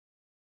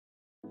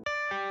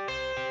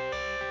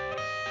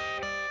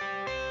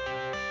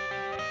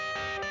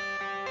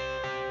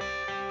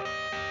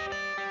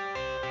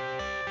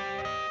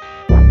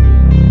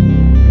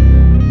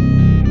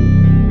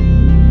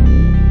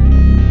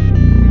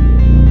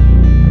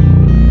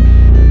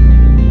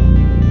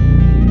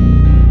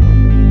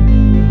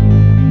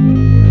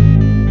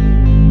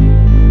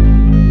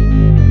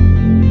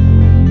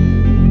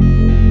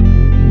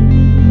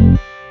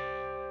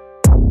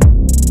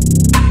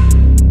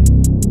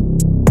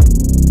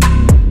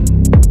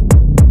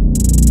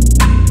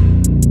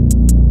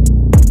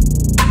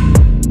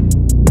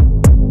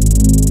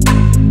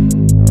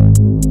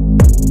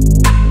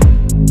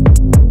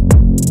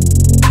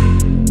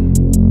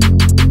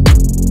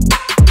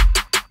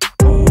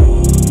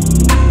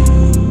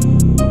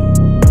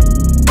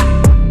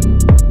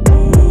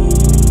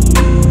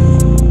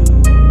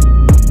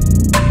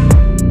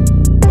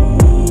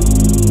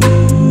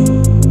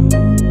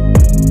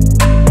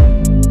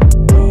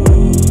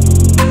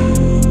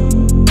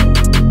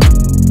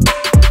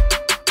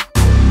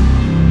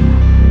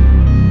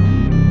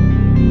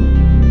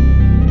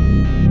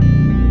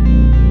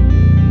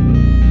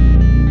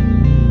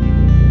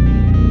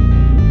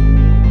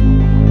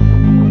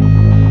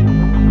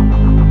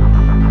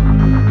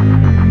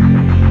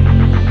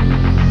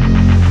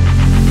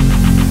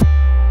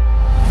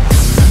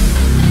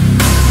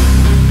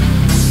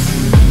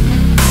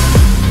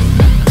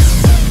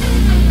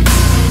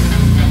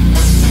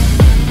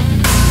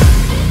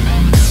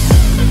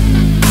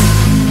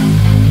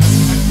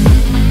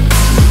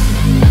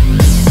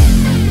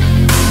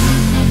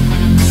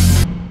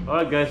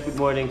guys, good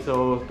morning.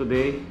 So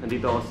today,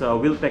 nandito ako sa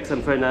Wheeltek San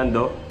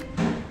Fernando,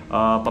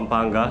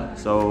 Pampanga.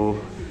 So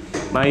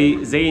may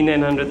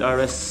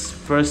Z900rs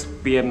first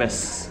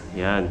PMS.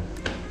 Yan.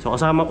 So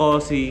kasama ko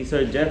si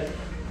Sir Jeff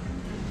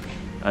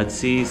at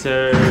si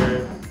Sir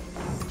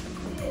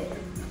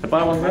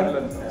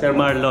Sir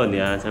Marlon.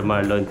 Yan, Sir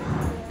Marlon.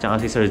 Tsaka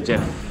si Sir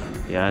Jeff.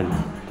 Yan.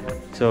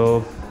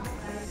 So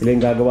sila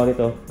yung gagawa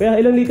nito.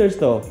 Kaya ilang liters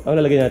to? Ang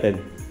lalagay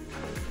natin?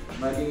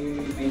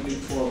 Bali,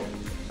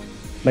 94.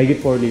 May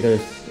git 4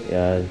 liters.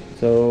 Yan.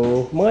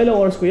 So, mga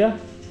ilang oras kuya?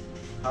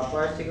 Half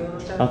hour siguro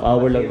siya. Half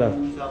hour lang ta.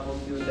 Sa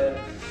computer.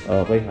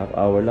 Okay, half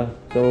hour lang.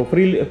 So,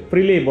 free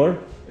labor?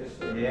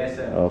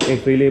 Yes sir. Okay,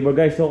 free labor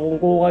guys. So,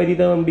 kung kuha kayo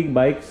dito ng big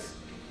bikes,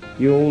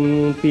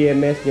 yung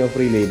PMS nyo,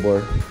 free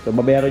labor. So,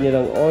 babayaran nyo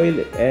lang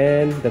oil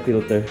and the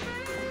filter.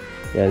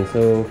 Yan.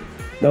 So,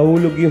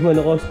 nahulog yung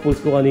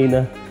spools ko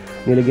kanina.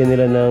 Nilagyan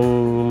nila ng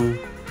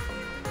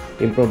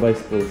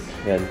improvised spools.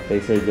 Yan, kay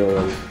Sir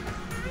Joel.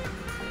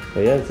 So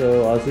yan,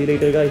 so I'll see you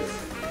later guys.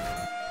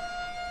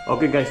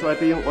 Okay guys, so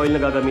ito yung oil na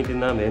gagamitin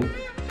namin.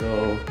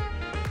 So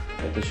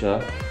ito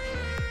siya.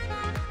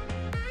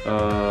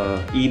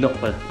 Inok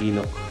pala,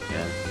 Inok.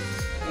 Yan.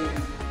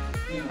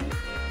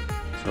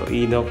 So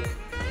Inok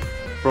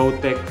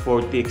Protec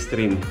 40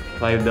 Extreme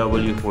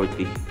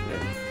 5W40.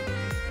 Yan.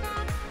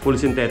 Full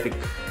synthetic.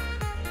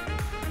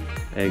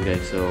 Ayan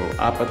guys, so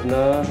 4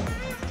 na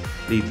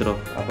litro,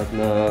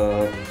 4 na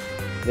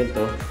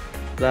ganito.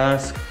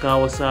 Plus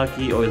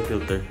Kawasaki oil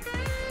filter.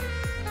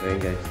 So, ayan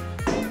guys.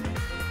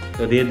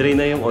 So, de-drain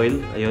na yung oil.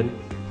 Ayun.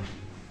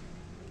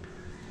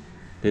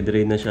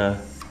 De-drain na siya.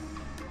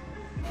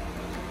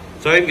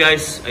 So, ayan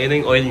guys. Ayun na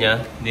yung oil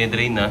niya.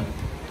 De-drain na.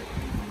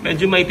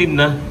 Medyo maitim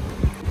na.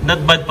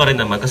 Not bad pa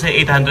rin naman. Kasi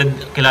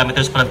 800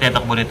 kilometers pa ng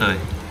tetakbo nito eh.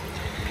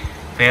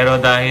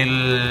 Pero dahil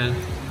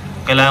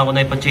kailangan ko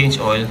na ipa-change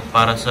oil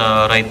para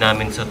sa ride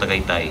namin sa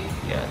Tagaytay.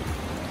 Yan.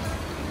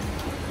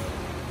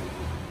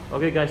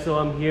 Okay guys, so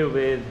I'm here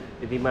with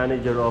the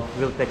manager of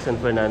Wheeltek San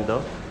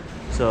Fernando.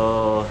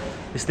 So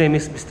his name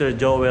is Mr.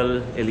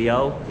 Joel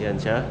Eliao.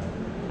 Yan siya.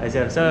 Hi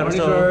sir. Sir, good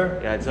morning,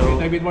 sir. Yan, so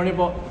good morning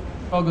po.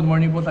 Oh, good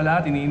morning po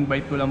lahat.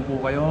 Ini-invite ko lang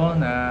po kayo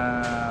na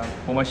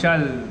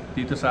pumasyal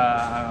dito sa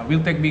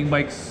Wheeltek Big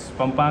Bikes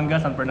Pampanga,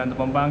 San Fernando,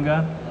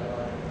 Pampanga.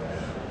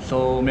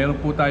 So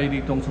meron po tayo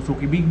ditong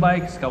Suzuki Big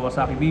Bikes,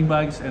 Kawasaki Big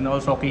Bikes, and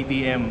also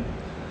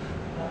KTM.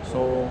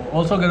 So,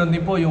 also ganoon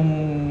din po yung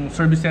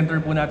service center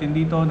po natin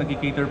dito.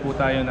 Nag-cater po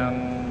tayo ng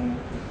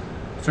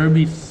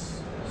service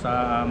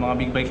sa mga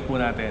big bikes po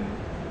natin.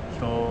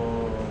 So,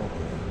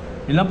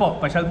 yun lang po.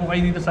 Pasyal po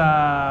kayo dito sa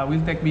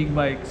Wheeltek Big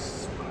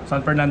Bikes San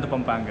Fernando,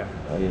 Pampanga.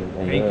 ayun.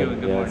 Thank you.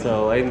 Good morning.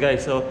 So, ayun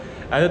guys. So,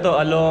 ano to?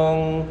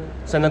 Along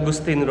San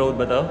Agustin Road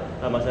ba to?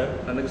 Tama sir?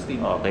 San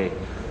Agustin. Okay.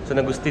 San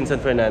Agustin,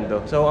 San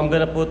Fernando. So, I'm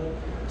gonna put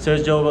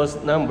Sir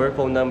Joel's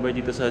phone number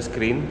dito sa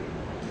screen.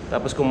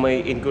 Tapos kung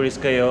may inquiries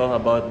kayo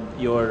about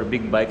your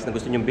big bikes na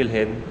gusto nyong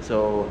bilhin,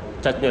 so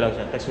chat nyo lang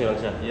siya, text nyo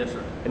lang siya. Yes sir.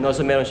 And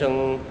also meron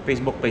siyang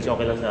Facebook page,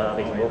 okay lang sa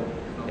Facebook.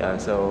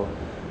 Yeah, so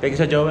thank you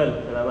Sir Joel.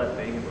 Salamat.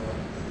 Thank you po.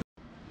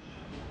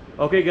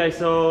 Okay guys,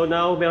 so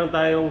now meron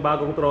tayong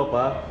bagong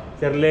tropa,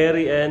 Sir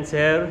Larry and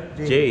Sir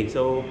Jay.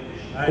 So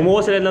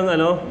kumuha sila ng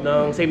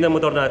ng same na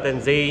motor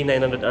natin,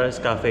 Z900rs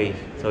Cafe.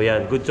 So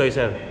yan, good choice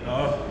sir.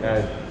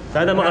 Yan.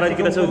 Sana makaraan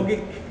kita soon.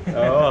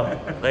 Oo,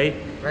 okay.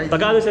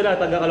 Taga sila?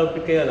 Taga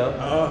Kalumpit kayo, no?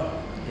 Oo.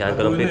 Yan,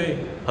 Kalumpit.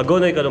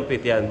 Hagonoy,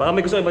 Kalumpit yan. Baka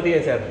may gusto kayo batiin,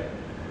 sir?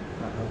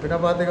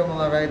 Pinabati ko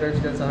mga riders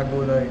dyan sa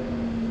Hagonoy.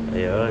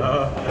 Ayun.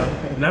 Oo.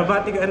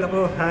 Nabati ka na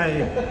po.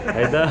 Hi.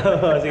 Ay daw.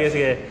 Sige,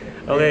 sige.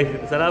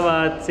 Okay,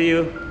 salamat. See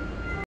you.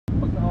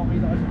 Pag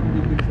na-okay na kasi kung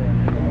bibig sa'yo,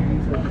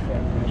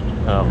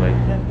 Okay.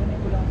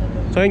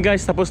 So yun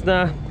guys, tapos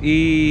na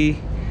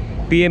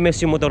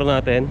i-PMS yung motor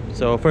natin.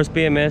 So first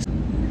PMS,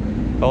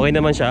 okay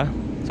naman siya.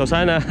 So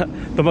sana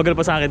tumagal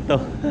pa sa akin to.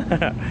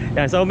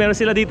 Yan, so meron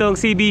sila dito ang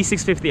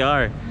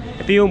CB650R.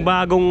 Ito yung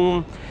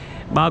bagong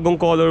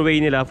colorway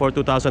nila for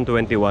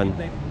 2021.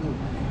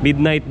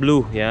 Midnight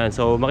Blue. Yan.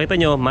 So makita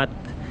nyo,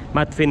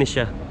 matte finish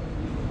siya.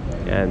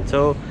 Yan.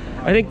 So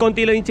I think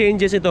konti lang yung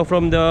changes ito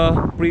from the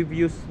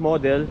previous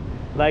model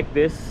like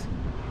this.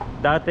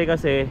 Dati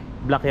kasi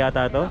black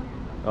yata to.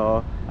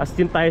 Oo. As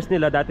yung tires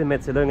nila dati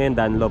Metzeler, ngayon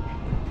Dunlop.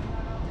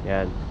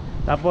 Yan.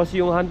 Tapos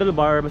yung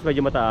handlebar mas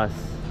medyo mataas.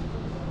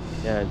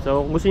 Yan. So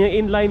kung gusto niyo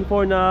inline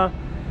 4 na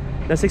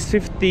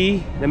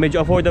 650 na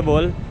medyo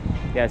affordable,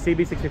 yan,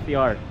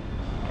 CB650R.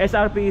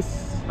 SRP is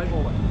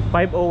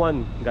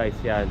 501 guys,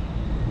 yan.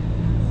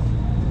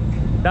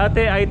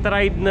 Dati I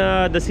tried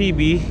na the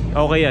CB,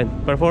 okay yan.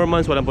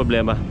 Performance walang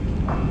problema.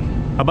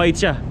 Mabait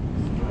siya.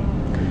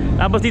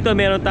 Tapos dito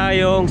meron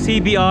tayong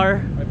CBR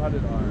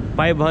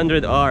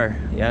 500R.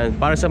 Yan,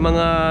 para sa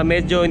mga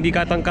medyo hindi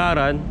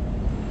katangkaran,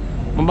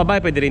 mambabae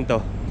pwede rin to.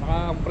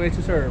 Saka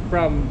presyo sir,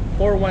 from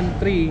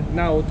 413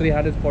 now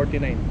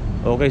 349.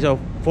 Okay, so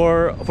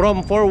from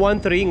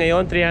 413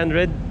 ngayon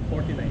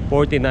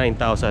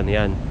 349,000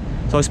 yan.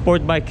 So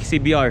sport bike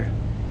CBR.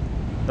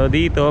 So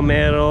dito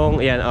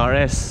merong yan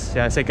RS.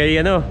 Yan sa kay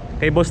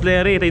kay Boss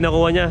Larry, ito yung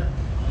nakuha niya.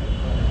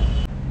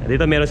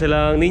 Dito meron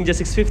silang Ninja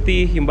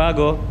 650, yung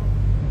bago.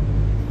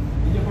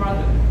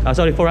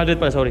 Sorry, 400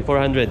 pa, sorry,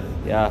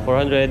 400. Yeah,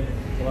 400.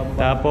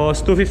 Tapos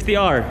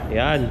 250R,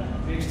 yan.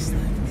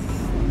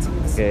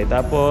 Okay,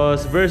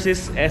 tapos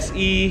versus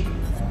SE.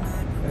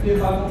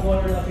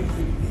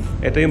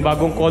 Ito yung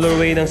bagong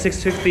colorway ng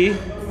 650.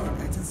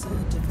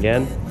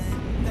 Yan.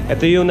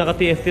 Ito yung naka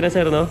TFT na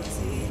sir, no?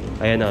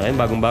 Ayan na, ayan,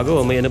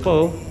 bagong-bago. May ano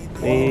po,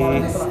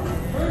 may...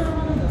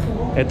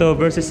 Ito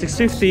versus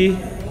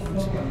 650.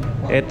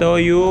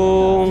 Ito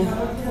yung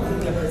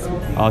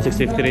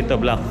 650 rin to,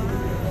 black.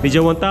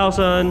 Ninja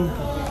 1000,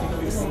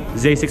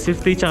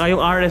 Z650, tsaka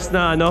yung RS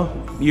na ano,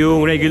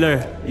 yung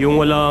regular, yung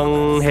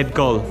walang head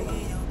call.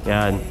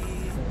 Yan.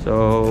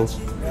 So,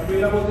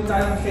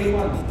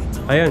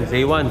 ayun,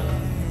 Z1.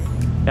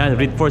 Yan,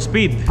 read for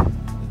speed.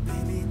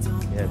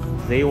 Yan,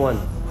 Z1.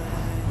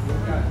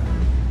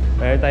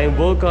 Meron tayong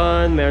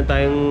Vulcan, meron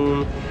tayong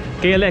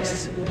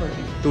KLX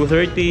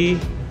 230.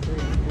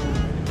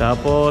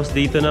 Tapos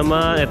dito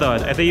naman, ito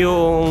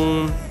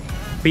yung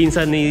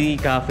pinsan ni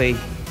Cafe.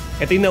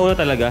 Ito yung nauna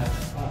talaga.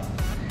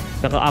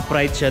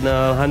 Naka-upright siya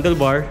na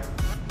handlebar.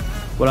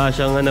 Wala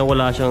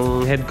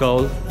siyang head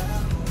call.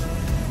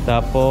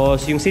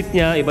 Tapos yung seat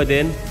niya iba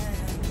din.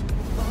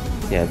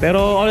 Yan.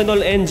 Pero all in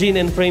all, engine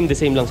and frame the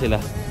same lang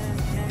sila.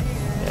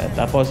 Yan.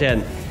 Tapos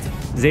yan,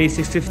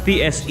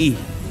 Z650 SE.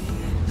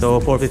 So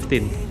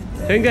 415.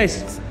 So yun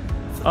guys.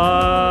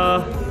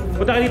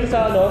 Punta ka dito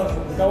sa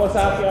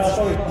Kawasaki,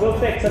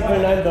 Wheeltek Sf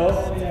Pampanga.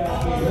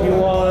 If you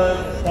want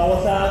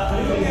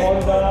Kawasaki,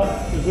 Honda,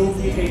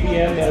 Suzuki,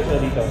 KTM, meron sila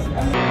dito.